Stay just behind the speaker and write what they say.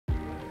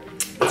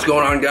What's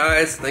going on,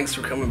 guys? Thanks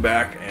for coming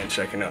back and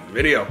checking out the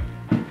video.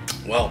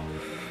 Well,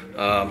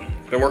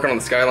 been working on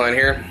the Skyline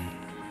here.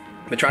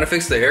 Been trying to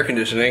fix the air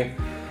conditioning.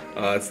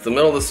 It's the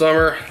middle of the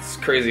summer. It's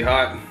crazy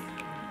hot.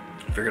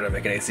 Figured I'd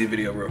make an AC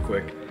video real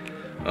quick.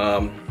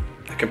 The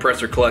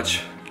compressor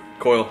clutch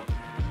coil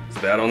is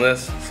bad on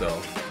this, so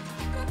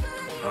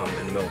I'm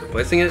in the middle of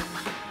replacing it.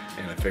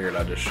 And I figured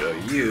I'd just show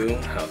you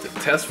how to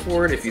test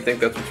for it if you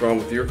think that's what's wrong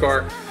with your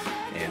car.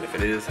 And if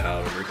it is,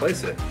 how to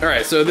replace it.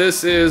 Alright, so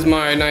this is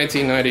my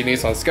 1990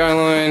 Nissan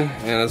Skyline,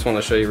 and I just want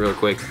to show you real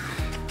quick.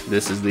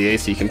 This is the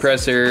AC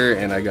compressor,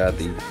 and I got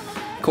the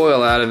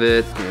coil out of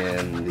it,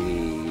 and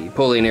the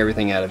pulley and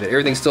everything out of it.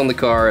 Everything's still in the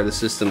car, the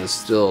system is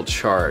still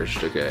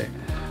charged, okay?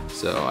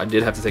 So I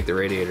did have to take the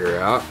radiator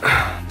out.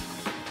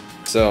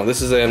 So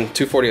this is a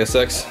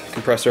 240SX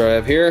compressor I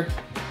have here.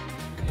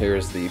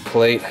 Here's the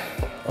plate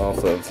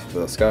off of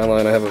the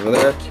Skyline I have over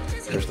there.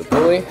 Here's the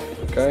pulley,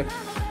 okay?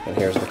 And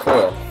here's the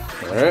coil.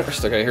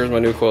 Alright, okay, here's my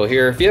new coil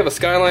here. If you have a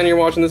Skyline you're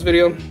watching this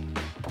video,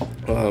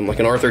 like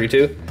an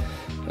R32,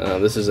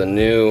 this is a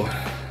new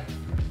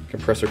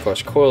compressor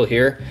clutch coil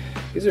here.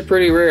 These are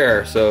pretty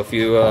rare, so if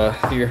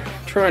you're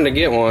trying to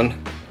get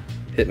one,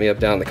 hit me up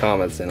down in the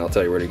comments and I'll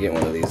tell you where to get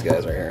one of these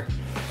guys right here.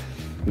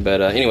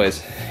 But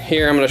anyways,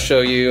 here I'm going to show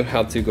you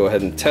how to go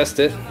ahead and test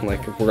it.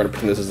 Like, we're going to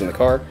pretend this is in the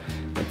car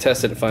and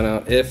test it and find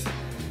out if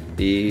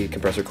the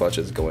compressor clutch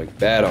is going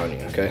bad on you,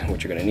 okay?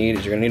 What you're going to need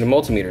is you're going to need a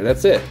multimeter.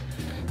 That's it.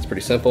 It's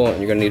pretty simple, and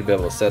you're going to need to be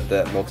able to set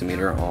that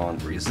multimeter on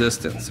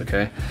resistance,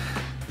 okay?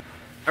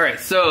 Alright,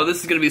 so this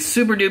is going to be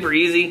super duper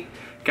easy.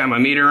 Got my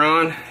meter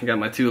on, I got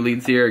my two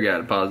leads here, I got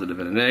a positive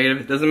and a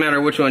negative. It doesn't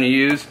matter which one you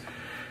use,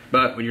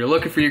 but when you're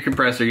looking for your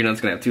compressor, you know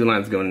it's going to have two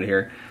lines going in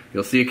here.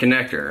 You'll see a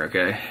connector,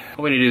 okay?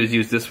 All we need to do is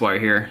use this wire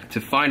here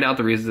to find out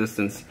the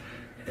resistance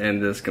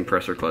in this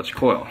compressor clutch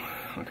coil,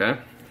 okay?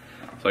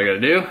 So all you got to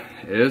do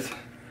is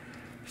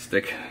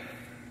stick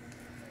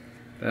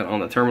that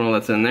on the terminal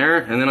that's in there,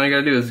 and then all you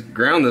gotta do is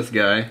ground this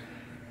guy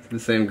to the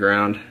same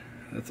ground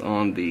that's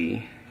on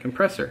the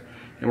compressor.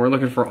 And we're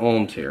looking for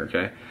ohms here,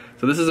 okay?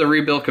 So this is a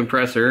rebuilt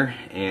compressor,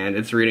 and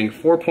it's reading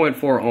 4.4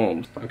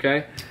 ohms,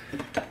 okay?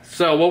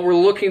 So what we're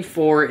looking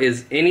for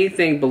is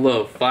anything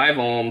below 5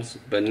 ohms,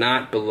 but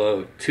not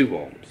below 2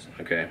 ohms,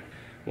 okay?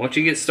 Once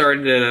you get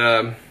started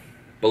at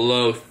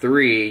below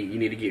 3, you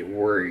need to get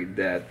worried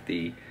that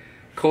the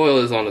coil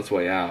is on its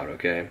way out,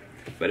 okay?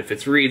 But if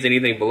it reads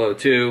anything below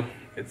 2,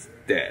 it's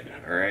dead,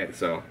 alright?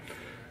 So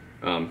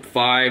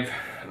 5,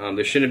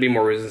 there shouldn't be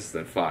more resistance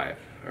than 5,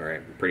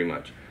 alright, pretty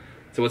much.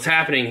 So what's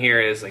happening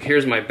here is, like,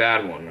 here's my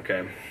bad one,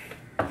 okay?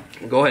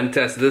 We'll go ahead and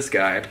test this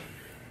guy.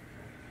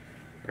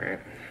 Alright.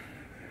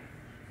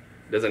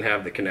 Doesn't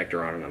have the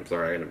connector on it, I'm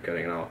sorry, I ended up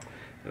cutting it off.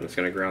 I'm just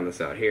going to ground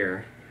this out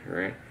here,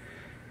 alright?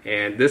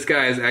 And this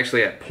guy is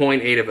actually at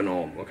 0.8 of an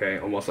ohm, okay?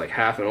 Almost like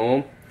half an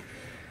ohm.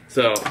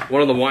 So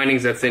one of the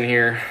windings that's in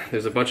here,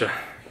 there's a bunch of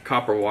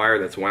copper wire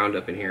that's wound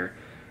up in here.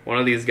 One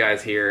of these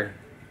guys here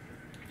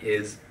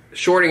is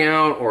shorting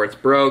out, or it's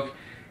broke,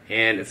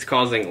 and it's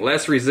causing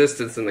less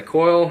resistance in the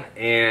coil.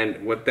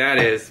 And what that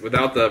is,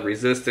 without the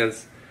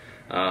resistance,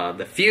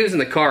 the fuse in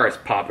the car is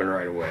popping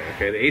right away,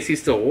 okay? The AC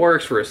still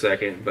works for a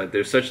second, but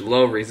there's such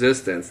low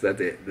resistance that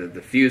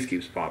the fuse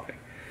keeps popping.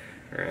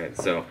 Alright,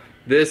 so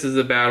this is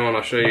a bad one.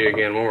 I'll show you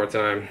again one more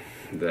time.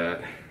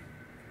 That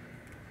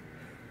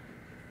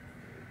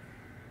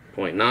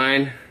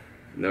 0.9,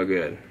 no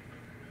good.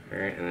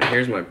 Alright, and then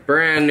here's my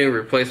brand new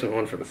replacement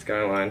one for the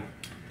Skyline.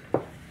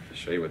 I'll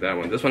show you what that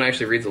one. This one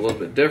actually reads a little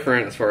bit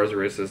different as far as the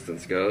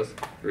resistance goes.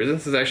 The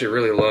resistance is actually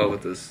really low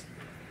with this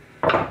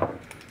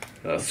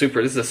this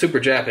is a super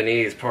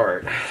Japanese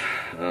part.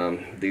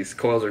 These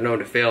coils are known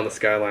to fail in the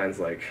Skylines.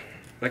 Like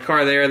that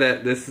car there,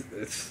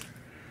 it's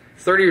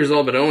 30 years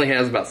old, but it only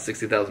has about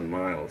 60,000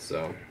 miles.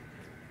 So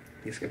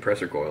these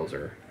compressor coils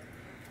are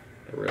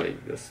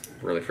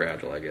really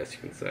fragile, I guess you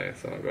can say.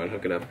 So I'll go ahead and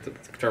hook it up to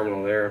the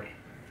terminal there.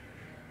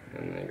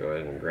 And then go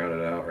ahead and ground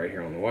it out right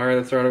here on the wire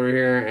that's right over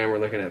here, and we're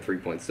looking at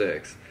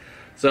 3.6.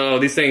 So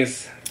these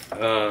things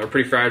are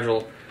pretty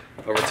fragile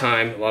over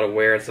time, a lot of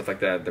wear and stuff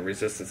like that. The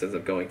resistance ends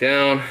up going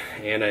down,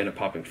 and I end up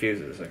popping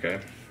fuses,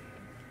 okay?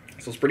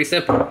 So it's pretty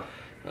simple.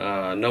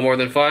 No more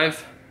than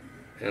 5,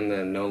 and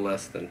then no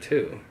less than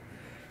 2.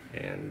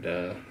 And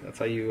that's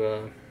how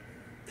you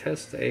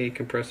test a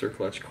compressor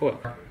clutch coil.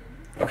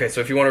 Okay, so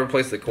if you want to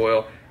replace the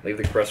coil, leave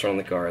the compressor on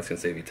the car. It's going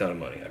to save you a ton of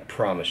money, I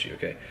promise you,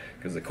 okay?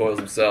 Because the coils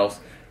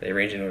themselves, they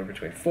range anywhere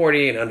between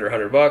 40 and under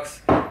 100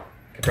 bucks.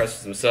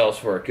 Compressors themselves,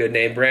 for a good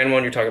name brand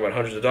one, you're talking about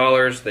hundreds of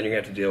dollars. Then you're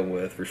going to have to deal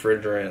with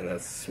refrigerant, and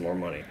that's more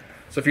money.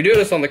 So if you're doing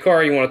this on the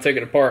car, you want to take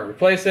it apart and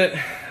replace it.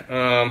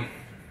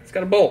 It's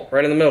got a bolt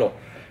right in the middle.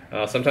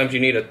 Sometimes you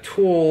need a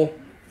tool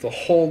to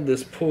hold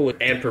this pulley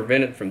and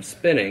prevent it from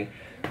spinning.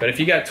 But if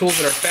you got tools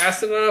that are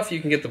fast enough, you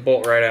can get the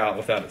bolt right out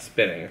without it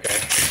spinning, okay?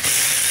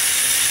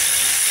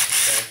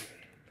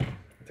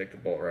 Take the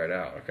bolt right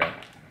out, okay?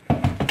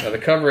 Now the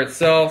cover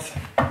itself,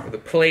 with the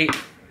plate,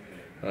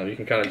 you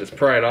can kind of just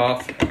pry it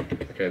off.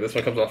 Okay, this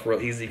one comes off real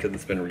easy because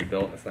it's been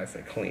rebuilt. It's nice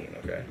and clean,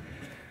 okay?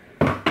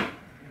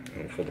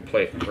 And pull the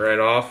plate right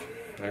off.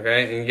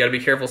 Okay, and you got to be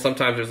careful.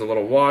 Sometimes there's a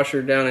little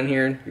washer down in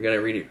here. You're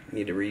gonna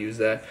need to reuse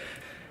that.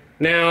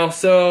 Now,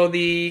 so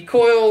the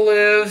coil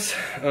lives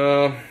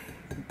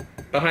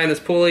behind this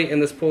pulley, in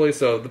this pulley,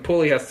 so the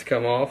pulley has to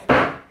come off.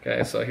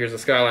 Okay, so here's the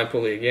Skyline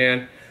pulley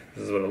again.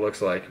 This is what it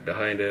looks like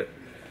behind it.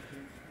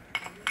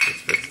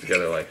 This fits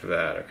together like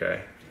that,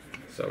 okay?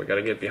 So we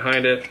gotta get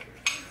behind it.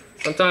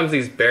 Sometimes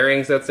these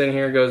bearings that's in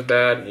here goes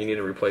bad. You need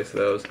to replace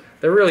those.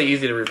 They're really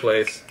easy to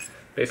replace.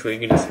 Basically,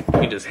 you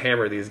can just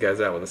hammer these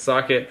guys out with a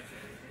socket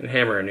and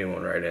hammer a new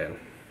one right in.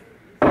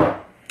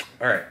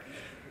 Alright,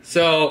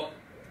 so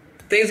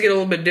things get a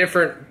little bit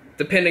different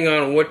depending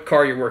on what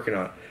car you're working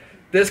on.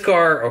 This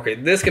car, okay,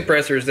 this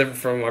compressor is different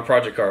from my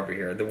project car over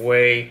here. The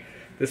way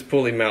this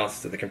pulley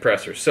mounts to the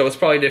compressor. So it's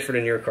probably different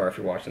in your car if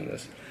you're watching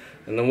this.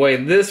 And the way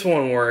this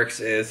one works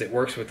is it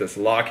works with this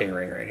locking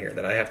ring right here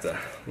that I have to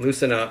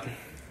loosen up.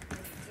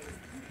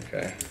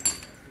 Okay.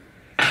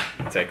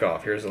 Take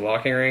off. Here's the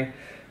locking ring.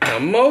 Now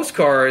most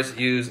cars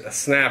use a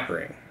snap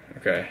ring.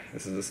 Okay,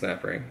 this is a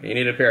snap ring. You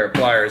need a pair of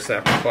pliers,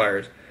 snapper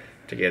pliers,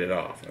 to get it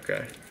off.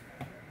 Okay.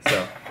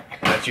 So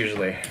that's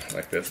usually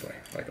like this way,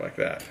 like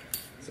that.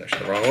 It's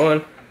actually the wrong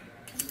one.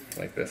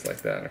 Like this,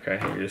 like that. Okay.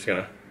 You're just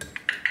gonna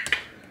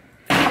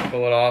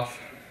pull it off.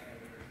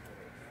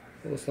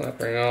 Pull the snap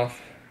ring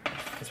off.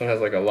 This one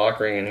has like a lock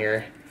ring in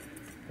here.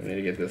 I need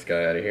to get this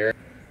guy out of here.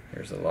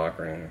 Here's the lock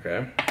ring,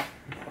 okay?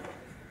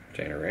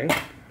 Chain ring.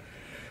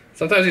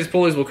 Sometimes these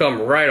pulleys will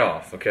come right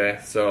off, okay?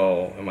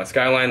 So in my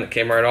Skyline, it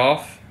came right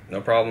off,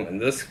 no problem.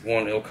 And this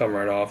one, it'll come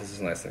right off. This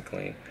is nice and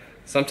clean.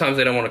 Sometimes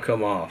they don't want to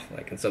come off,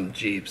 like in some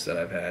Jeeps that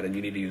I've had, and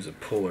you need to use a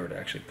puller to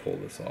actually pull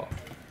this off.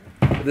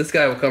 But this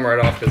guy will come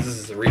right off because this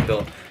is a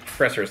rebuilt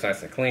compressor. It's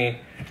nice and clean.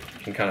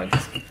 You can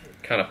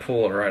kind of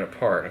pull it right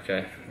apart,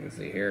 okay? You can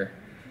see here,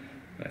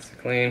 nice and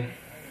clean.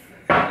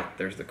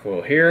 There's the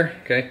coil here,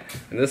 okay?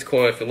 And this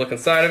coil, if you look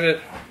inside of it,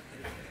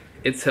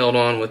 it's held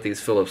on with these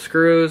Phillips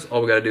screws.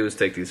 All we gotta do is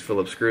take these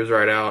Phillips screws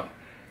right out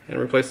and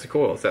replace the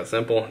coil. It's that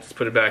simple. Just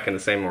put it back in the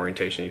same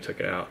orientation you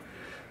took it out.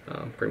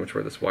 Pretty much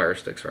where this wire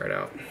sticks right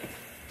out.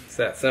 It's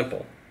that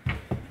simple.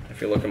 If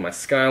you look at my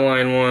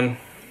Skyline one,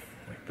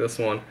 like this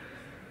one,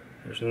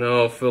 there's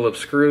no Phillips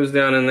screws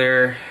down in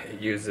there. It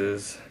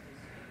uses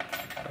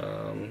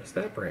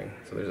snap ring.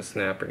 So there's a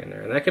snap ring in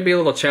there. And that can be a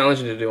little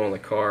challenging to do on the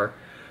car,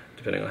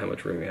 depending on how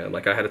much room you had.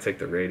 Like I had to take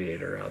the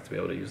radiator out to be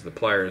able to use the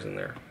pliers in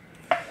there.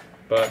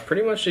 But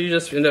pretty much you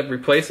just end up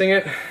replacing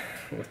it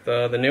with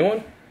the new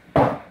one.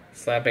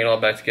 Slapping it all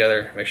back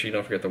together. Make sure you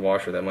don't forget the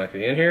washer that might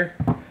be in here.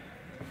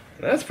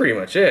 And that's pretty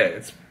much it.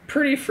 It's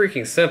pretty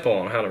freaking simple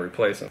on how to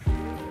replace them.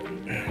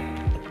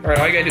 Alright,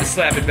 all you gotta do is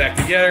slap it back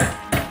together.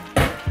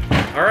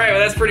 Alright, well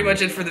that's pretty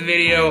much it for the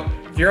video.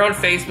 If you're on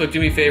Facebook, do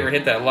me a favor,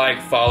 hit that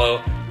like,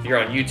 follow. If you're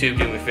on YouTube,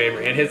 do me a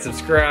favor and hit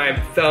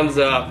subscribe, thumbs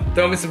up.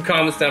 Throw me some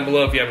comments down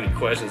below if you have any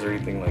questions or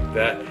anything like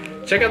that.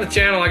 Check out the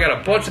channel, I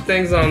got a bunch of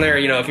things on there.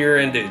 You know, if you're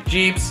into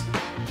Jeeps,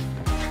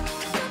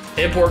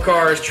 import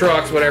cars,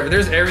 trucks, whatever,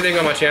 there's everything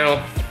on my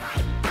channel.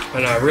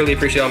 And I really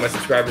appreciate all my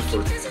subscribers for,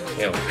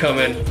 you know,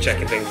 coming,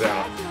 checking things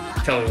out,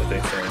 telling me what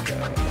they think.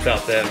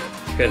 Without them,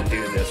 couldn't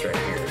do this right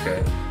here,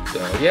 okay? So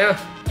yeah,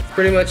 that's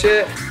pretty much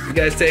it. You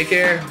guys take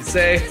care, be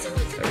safe,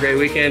 have a great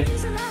weekend.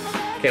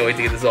 Can't wait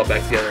to get this all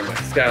back together in my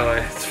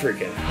Skyline. It's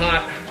freaking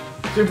hot,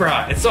 super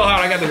hot. It's so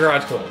hot I got the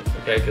garage closed,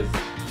 okay? Because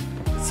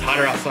it's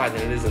hotter outside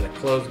than it is in the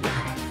closed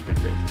garage. It's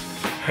pretty crazy.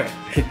 All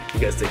right, you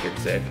guys take care, be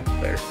safe.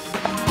 Later.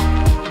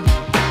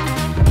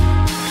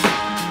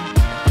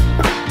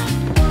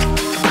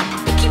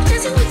 Keep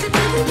dancing with the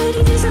devil,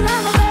 waiting, there's a